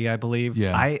everybody, I believe.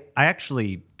 Yeah. I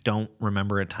actually don't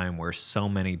remember a time where so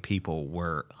many people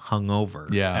were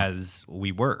hungover as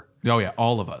we were. Oh yeah,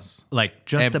 all of us. Like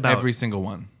just about every single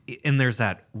one. And there's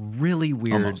that really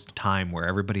weird time where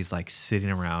everybody's like sitting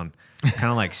around,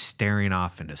 kind of like staring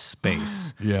off into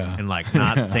space. Yeah. And like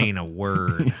not saying a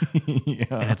word.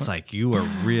 And it's like, you are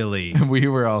really. We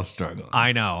were all struggling.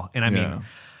 I know. And I mean,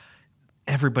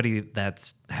 everybody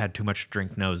that's had too much to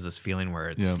drink knows this feeling where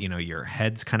it's, your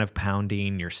head's kind of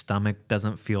pounding, your stomach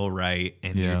doesn't feel right.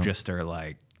 And you just are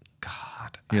like,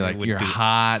 God. You're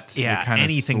hot. Yeah. You're kind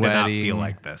anything of to not feel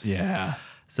like this. Yeah.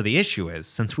 So the issue is,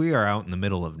 since we are out in the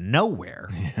middle of nowhere,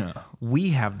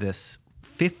 we have this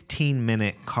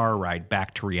 15-minute car ride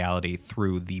back to reality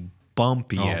through the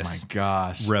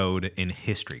bumpiest road in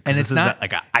history. And it's not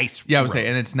like an ice road. Yeah, I would say,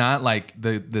 and it's not like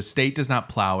the state does not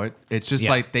plow it. It's just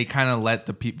like they kind of let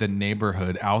the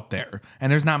neighborhood out there.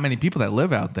 And there's not many people that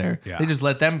live out there. Yeah. They just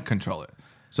let them control it.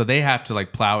 So they have to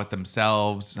like plow it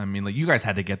themselves. I mean, like you guys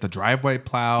had to get the driveway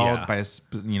plowed by a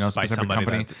specific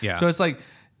company. So it's like,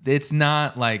 it's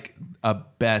not like a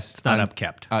best. It's not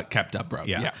upkept. Kept up road.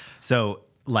 Yeah. So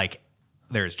like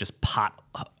there's just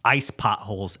ice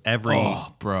potholes every.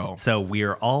 Oh, bro. So we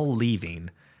are all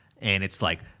leaving, and it's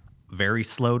like very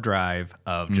slow drive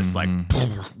of just like.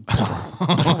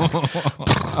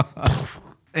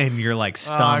 And you're like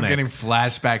stomach. I'm getting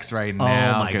flashbacks right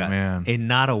now. Oh my God. Man. And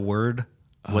not a word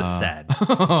was said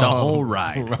the whole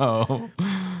ride. Bro.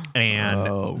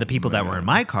 And the people that were in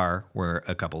my car were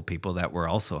a couple of people that were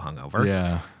also hungover.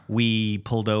 Yeah. We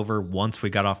pulled over once we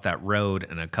got off that road,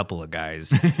 and a couple of guys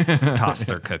tossed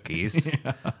their cookies.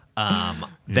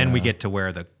 Then we get to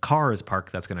where the car is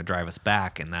parked that's going to drive us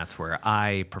back, and that's where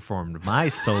I performed my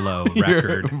solo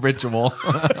record ritual.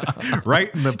 right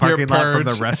in the parking lot from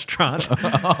the purge. restaurant.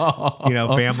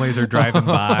 Families are driving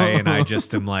by, and I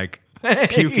just am like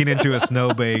puking into a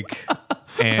snowbake,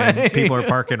 and people are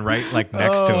parking right like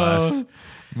next to us.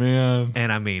 Man.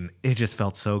 And I mean, it just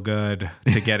felt so good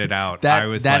to get it out. That I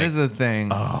is a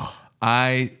thing.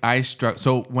 I struck.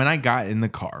 So when I got in the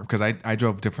car, because I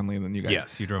drove differently than you guys.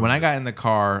 Yes, you drove When I different. got in the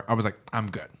car, I was like, I'm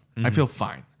good. I feel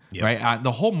fine. Yep. Right.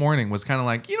 The whole morning was kind of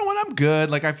like, you know what? I'm good.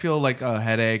 Like I feel like a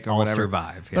headache or I'll whatever.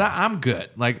 survive, But yeah. I'm good.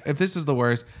 Like if this is the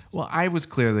worst, well, I was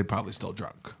clearly probably still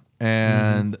drunk,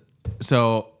 and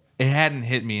so it hadn't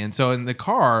hit me. And so in the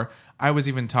car, I was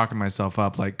even talking myself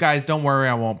up, like, guys, don't worry,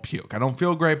 I won't puke. I don't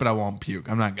feel great, but I won't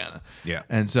puke. I'm not gonna. Yeah.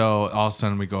 And so all of a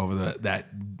sudden we go over that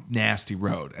nasty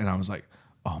road, and I was like,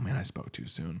 oh man, I spoke too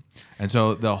soon. And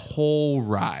so the whole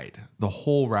ride,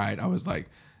 I was like,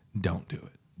 don't do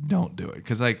it,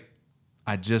 because like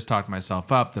I just talked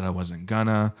myself up that I wasn't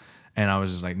gonna, and I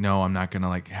was just like, no, I'm not gonna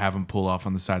like have him pull off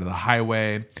on the side of the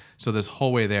highway. So this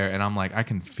whole way there, and I'm like, I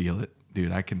can feel it.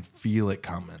 Dude, I can feel it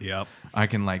coming. Yep. I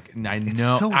can I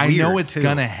so know weird, it's too.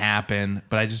 gonna happen,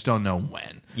 but I just don't know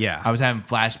when. Yeah. I was having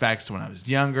flashbacks to when I was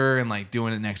younger and like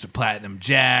doing it next to Platinum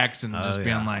Jacks and just being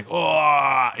yeah. like,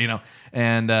 oh,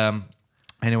 And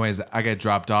anyways, I get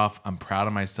dropped off. I'm proud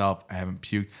of myself. I haven't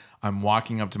puked. I'm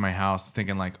walking up to my house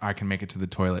thinking like I can make it to the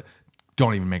toilet.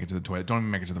 Don't even make it to the toilet. Don't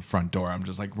even make it to the front door. I'm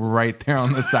just like right there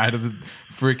on the side of the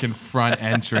freaking front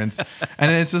entrance.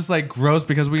 And it's just like gross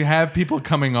because we have people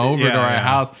coming over to our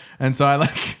house. And so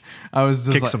I was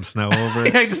just Kick like, some snow over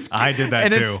it. I did that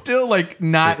and too. it's still like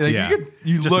not like Yeah.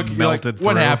 you Just look, you're like, melted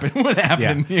what through. happened? What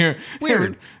happened here?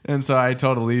 Weird. And so I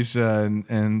told Alicia,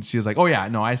 and she was like, oh yeah,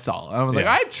 no, I saw it. And I was like,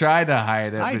 Yeah. I tried to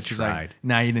hide it, I but she's like, tried.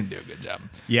 nah, you didn't do a good job.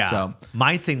 Yeah. So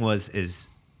My thing is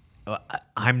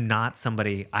I'm not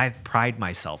somebody, I pride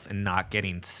myself in not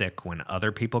getting sick when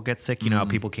other people get sick. You know how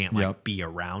people can't like Yep. be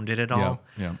around it at all.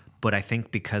 Yep. But I think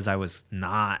because I was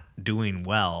not doing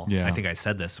well, Yeah. I think I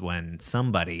said this when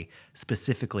somebody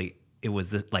specifically, it was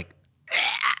this like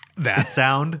that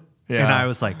sound. Yeah. And I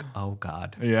was like, oh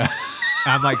God. yeah.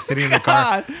 I'm like sitting in the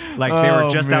car, like they were Oh,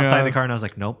 just outside man. the car, and I was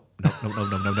like, nope.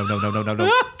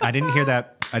 I didn't hear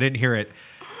that. I didn't hear it.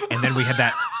 And then we had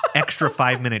that extra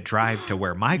 5-minute drive to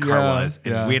where my car Yeah, was,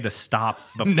 and yeah. we had to stop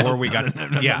before we got.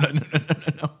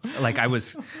 Like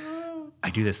I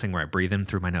do this thing where I breathe in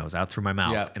through my nose, out through my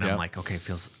mouth, Yep, and I'm yep. like, okay, it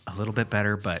feels a little bit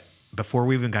better. But before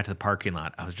we even got to the parking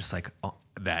lot, I was just like, oh,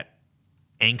 that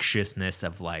anxiousness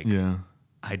of like, Yeah.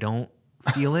 I don't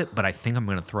feel it, but I think I'm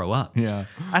going to throw up. Yeah.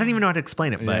 I don't even know how to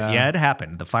explain it, but Yeah. yeah, it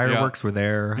happened. The fireworks were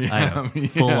there. I had a Yeah.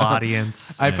 full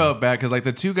audience. I felt bad because like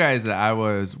the two guys that I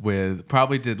was with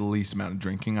probably did the least amount of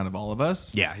drinking out of all of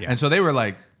us. Yeah, yeah. And so they were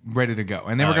like ready to go,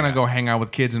 and they were gonna yeah. go hang out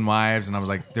with kids and wives, and I was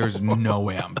like, "There's no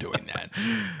way I'm doing that."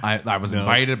 I was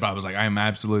invited, but I was like, "I am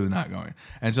absolutely not going."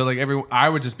 And so like I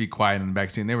would just be quiet in the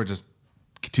backseat, and they were just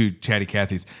two chatty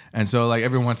Cathys, and so like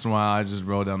every once in a while I just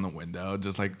roll down the window,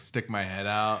 just like stick my head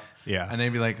out, Yeah. and they'd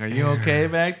be like, "Are you okay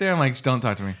back there?" I'm like, "Just don't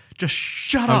talk to me." Just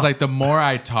shut I up. was like, the more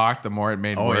I talked, the more it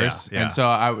made Oh, yeah, worse. yeah. And so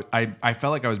I felt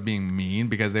like I was being mean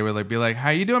because they would like be like, "How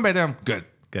you doing back there?" I'm good.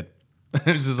 good. It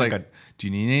was just like, Good. do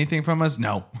you need anything from us?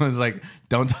 No. I was like,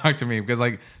 don't talk to me because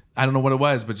like I don't know what it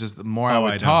was, but just the more I Oh, would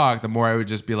I know. talk, the more I would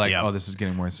just be like, Yeah. oh, this is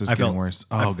getting worse. This is I getting felt- worse.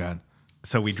 Oh God.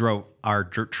 So we drove our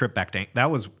trip back to that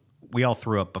was we all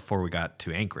threw up before we got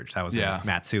to Anchorage. That was Yeah. in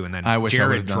Matsu, and then I wish I Jared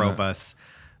would've done drove that. us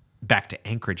back to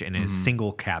Anchorage in his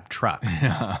single cab truck.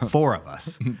 4 of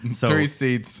us. So 3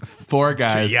 seats, 4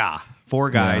 guys. yeah, 4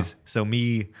 guys. So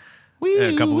me,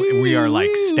 a couple. We are like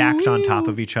stacked on top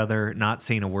of each other, not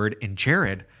saying a word. And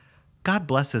Jared, God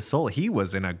bless his soul, he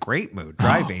was in a great mood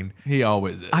driving. He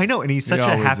always is. I know, and he's such He a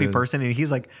always happy is. person, and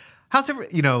he's like, "How's every?"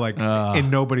 Like, and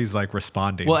nobody's like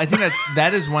responding. Well, I think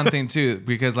that is one thing too,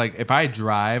 because like if I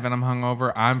drive and I'm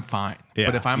hungover, I'm fine. Yeah,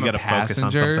 But if I'm you a gotta focus on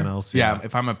passenger, something else, yeah, yeah.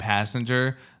 if I'm a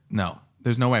passenger, no,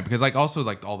 there's no way because like also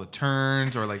like all the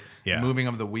turns or like Yeah. moving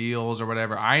of the wheels or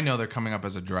whatever, I know they're coming up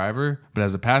as a driver, but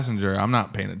as a passenger, I'm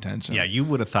not paying attention. yeah, you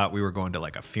would have thought we were going to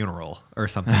like a funeral or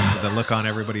something. The look on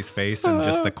everybody's face and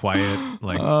just the quiet,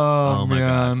 like, oh my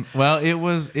god, Man. Well, it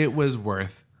was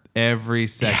worth every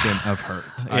second of hurt.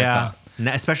 I yeah. thought.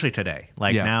 Especially today,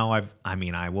 like Yeah. now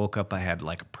I woke up, I had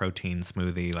like a protein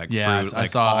smoothie, like Yes, fruit, I like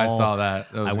saw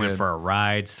that. That was I went good. for a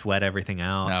ride, sweat everything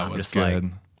out. That I'm was just good.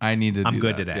 like, I need to. I'm do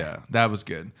good that. today. Yeah, that was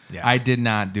good. Yeah. I did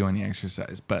not do any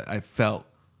exercise, but I felt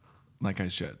like I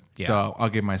should. Yeah. So I'll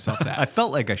give myself that. I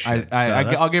felt like I should. So I'll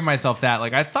that's- give myself that.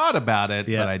 Like I thought about it,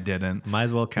 Yeah. but I didn't. Might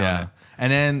as well count Yeah. it.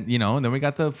 And then then we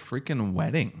got the freaking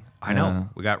wedding. I know.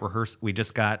 We got rehearsed. We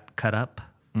just got cut up.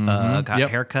 Got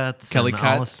haircuts. Kelly and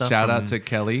all the Cuts. stuff Shout out from to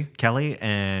Kelly. Kelly,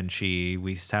 and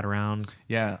we sat around.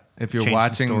 Yeah, if you're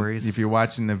Change some stories. if you're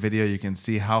watching the video, you can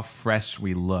see how fresh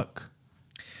we look.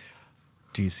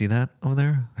 Do you see that over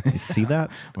there? You see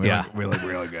that? We look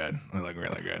really good. We look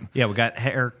really good. Yeah, we got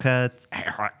haircuts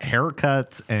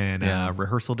and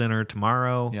rehearsal dinner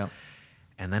tomorrow. Yep.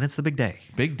 And then it's the big day.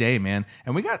 Big day, man.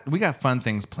 And we got fun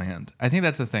things planned. I think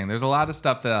that's the thing. There's a lot of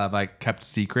stuff that I've like kept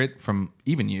secret from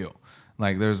even you.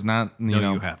 Like there's not you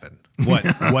know you haven't. What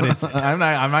is it? I'm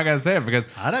not gonna say it because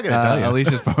I'm not gonna tell you.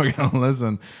 Alicia's probably gonna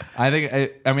listen. I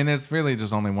think I mean there's really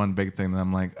just only one big thing that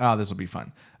I'm like, oh, this will be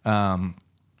fun.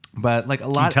 But like a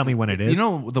lot. Can you tell me when it is? You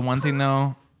know the one thing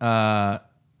though,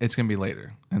 it's gonna be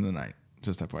later in the night.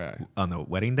 Just FYI. On the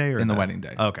wedding day or In the wedding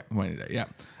day. Okay. Wedding day.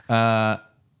 Yeah.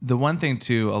 The one thing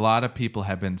too, a lot of people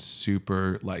have been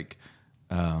super like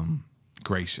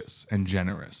gracious and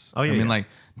generous. Oh yeah. I mean, yeah. like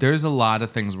there's a lot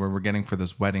of things where we're getting for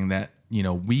this wedding that you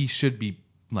know we should be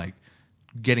like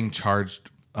getting charged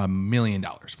 $1 million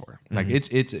for. Like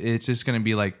it's just gonna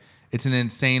be like it's an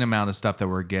insane amount of stuff that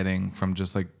we're getting from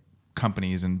just like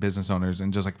companies and business owners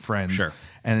and just like friends. Sure.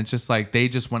 And it's just like they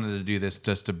just wanted to do this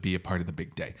just to be a part of the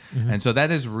big day. And so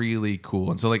that is really cool.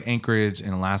 And so like Anchorage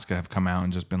and Alaska have come out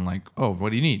and just been like, oh, what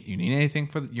do you need? You need anything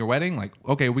for your wedding? Like,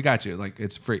 okay, we got you. Like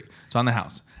it's free. It's on the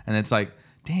house. And it's like,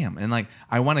 damn. And like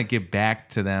I want to give back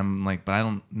to them, like, but I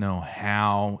don't know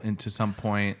how and to some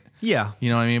point. Yeah. You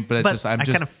know what I mean? But it's just I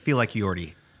kind of feel like you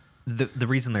already. The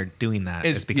reason they're doing that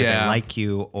is because they like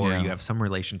you, or you have some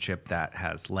relationship that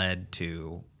has led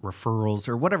to referrals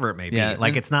or whatever it may be. Yeah, like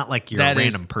and it's not like you're a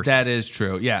random person. That is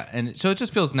true. Yeah. And so it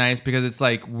just feels nice because it's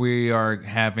like we are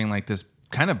having like this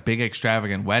kind of big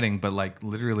extravagant wedding, but like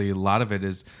literally a lot of it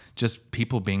is just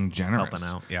people being generous. Helping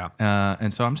out, yeah.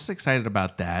 And so I'm just excited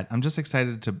about that. I'm just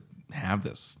excited to have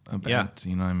this event.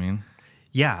 You know what I mean?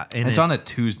 Yeah. And It's on a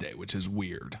Tuesday, which is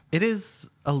weird. It is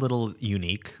a little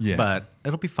unique, but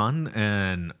it'll be fun,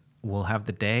 and we'll have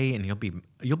the day, and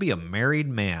you'll be a married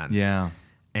man. Yeah.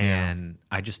 And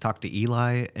I just talked to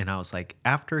Eli, and I was like,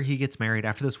 after he gets married,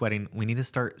 after this wedding, we need to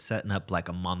start setting up like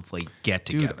a monthly get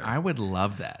together. Dude, I would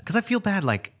love that. Because I feel bad.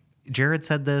 Like Jared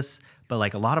said this, but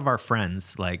like a lot of our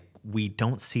friends, like we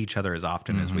don't see each other as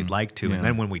often as we'd like to. Yeah. And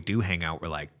then when we do hang out, we're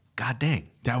like, God dang,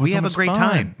 That was we so have a much great fun.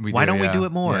 time. We Why do, don't we do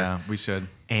it more? Yeah, we should.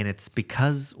 And it's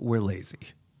because we're lazy.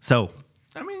 So,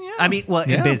 I mean, yeah.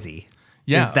 and busy.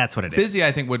 Yeah. That's what it is. Busy,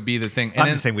 I think, would be the thing. I'm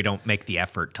just saying we don't make the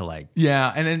effort to like.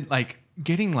 Yeah, and then like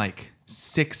getting like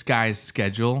 6 guys'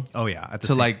 schedule. Oh yeah, at the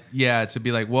To same- like to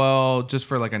be like, well, just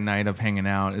for like a night of hanging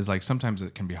out is like sometimes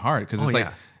it can be hard because it's Oh,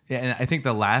 like, and I think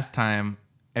the last time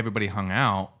everybody hung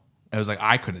out, it was like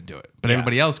I couldn't do it, but Yeah.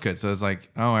 everybody else could. So it's like,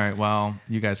 oh, all right, well,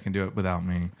 you guys can do it without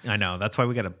me. I know. That's why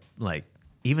we got to like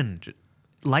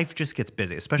life just gets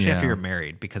busy, especially Yeah. after you're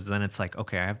married, because then it's like,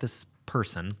 okay, I have this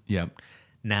person. Yep.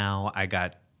 Now I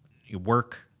got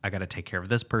work. I got to take care of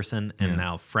this person, and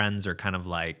now friends are kind of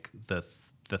like the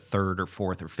third or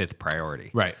fourth or fifth priority.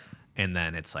 Right. And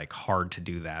then it's like hard to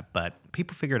do that, but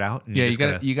people figure it out. And Yeah,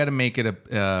 just you gotta make it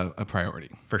a priority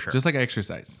For sure. Just like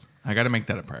exercise, I gotta make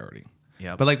that a priority.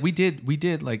 Yep. But like we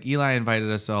did like Eli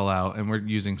invited us all out, and we're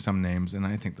using some names, and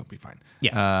I think they'll be fine.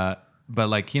 Yeah. But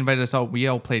like he invited us all. We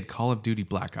all played Call of Duty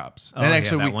Black Ops. Oh, yeah,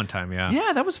 that one time, yeah.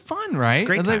 Yeah, that was fun, right?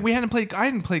 great Like time. I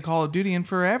hadn't played Call of Duty in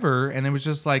forever, and it was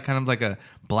just like kind of like a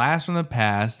blast from the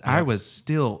past. I was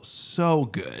still so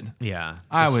good. Yeah.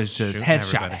 I was just shooting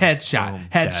headshot, everybody. headshot, Boom,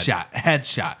 dead.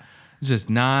 headshot, just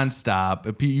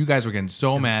nonstop. You guys were getting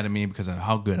so mad at me because of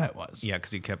how good I was. Yeah,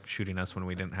 because you kept shooting us when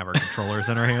we didn't have our controllers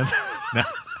in our hands. No.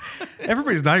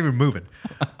 Everybody's not even moving.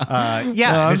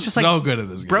 Yeah, I'm it's just so like good at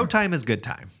this game. bro time is good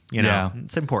time. You know, Yeah.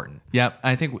 it's important. Yeah,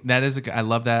 I think that is. I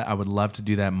love that. I would love to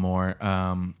do that more.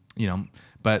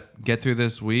 But get through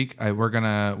this week. We're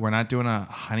not doing a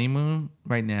honeymoon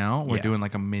right now. We're Yeah. doing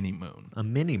like a mini moon. A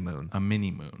mini moon,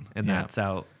 And that's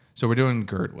out. So we're doing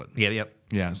Girdwood. Yep.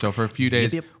 Yeah. So for a few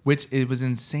days, Yep. which it was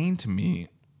insane to me.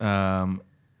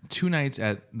 2 nights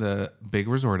at the big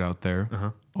resort out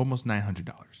there, almost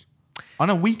 $900 on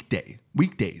a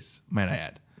weekdays, might I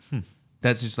add.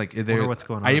 That's just like what's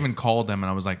going on. I even called them and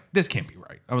I was like, "This can't be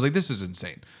right." I was like, "This is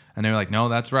insane," and they were like, "No,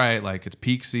 that's right. Like it's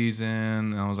peak season."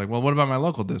 And I was like, "Well, what about my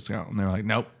local discount?" And they were like,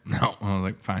 "Nope, no." And I was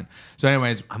like, "Fine." So,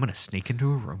 anyways, I'm gonna sneak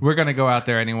into a room. we're gonna go out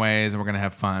there anyways, and we're gonna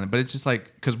have fun. But it's just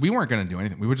like because we weren't gonna do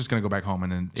anything. We were just gonna go back home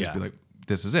and then just Yeah. be like,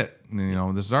 "This is it.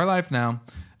 This is our life now."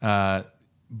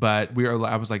 But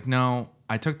I was like, "No."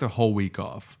 I took the whole week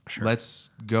off. Let's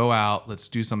go out. Let's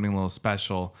do something a little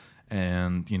special,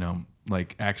 and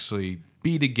like actually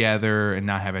be together and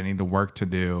not have any to work to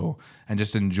do and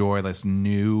just enjoy this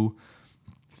new,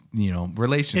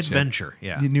 relationship. Adventure,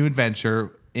 yeah. New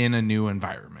adventure in a new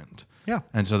environment. Yeah.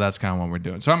 And so that's kind of what we're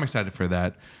doing. So I'm excited for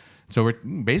that. So we're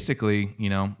basically,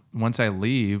 once I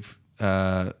leave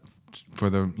for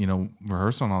the,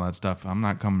 rehearsal and all that stuff, I'm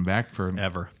not coming back for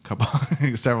Ever.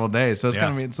 several days. So it's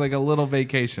Yeah. it's like a little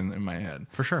vacation in my head.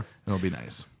 For sure. It'll be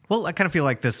nice. Well, I kind of feel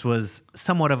like this was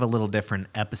somewhat of a little different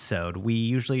episode. We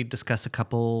usually discuss a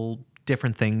couple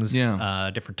different things,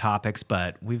 different topics,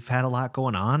 but we've had a lot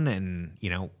going on. And,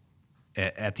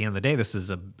 at the end of the day, this is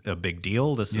a big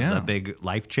deal. This is a big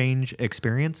life change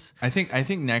experience. I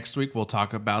think next week we'll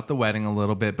talk about the wedding a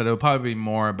little bit, but it'll probably be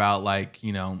more about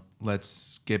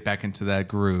let's get back into that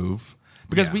groove.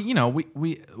 Because we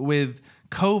with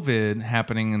COVID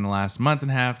happening in the last month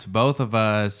and a half to both of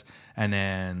us, and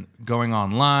then going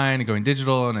online and going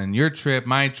digital, and then your trip,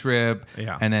 my trip,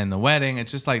 and then the wedding.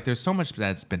 It's just like there's so much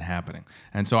that's been happening.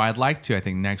 And so I'd like to, I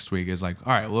think next week is like,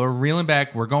 all right, well, we're reeling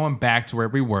back. We're going back to where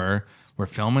we were. We're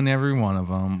filming every one of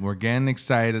them. We're getting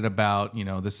excited about,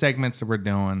 the segments that we're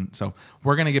doing. So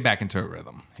we're going to get back into a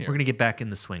rhythm here. We're going to get back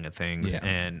in the swing of things.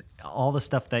 And all the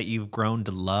stuff that you've grown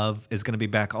to love is going to be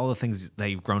back. All the things that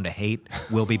you've grown to hate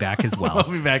will be back as well.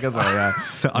 We'll be back as well, yeah.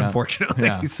 So unfortunately.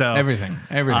 Yeah. So everything's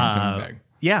coming back.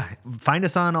 Yeah. Find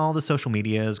us on all the social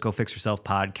medias. Go Fix Yourself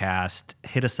Podcast.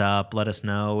 Hit us up. Let us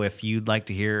know if you'd like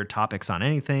to hear topics on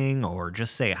anything, or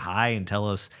just say hi and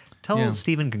tell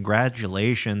Steven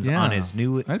congratulations on his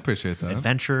new I appreciate that.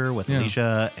 adventure with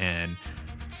Alicia. And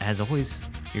as always,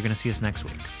 you're going to see us next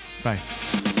week. Bye.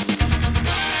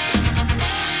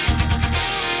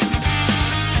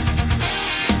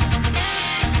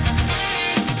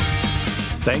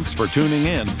 Thanks for tuning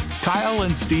in. Kyle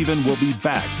and Steven will be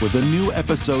back with a new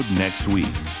episode next week.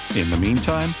 In the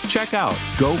meantime, check out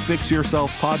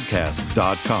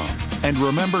GoFixYourselfPodcast.com. And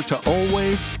remember to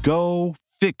always go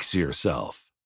fix yourself.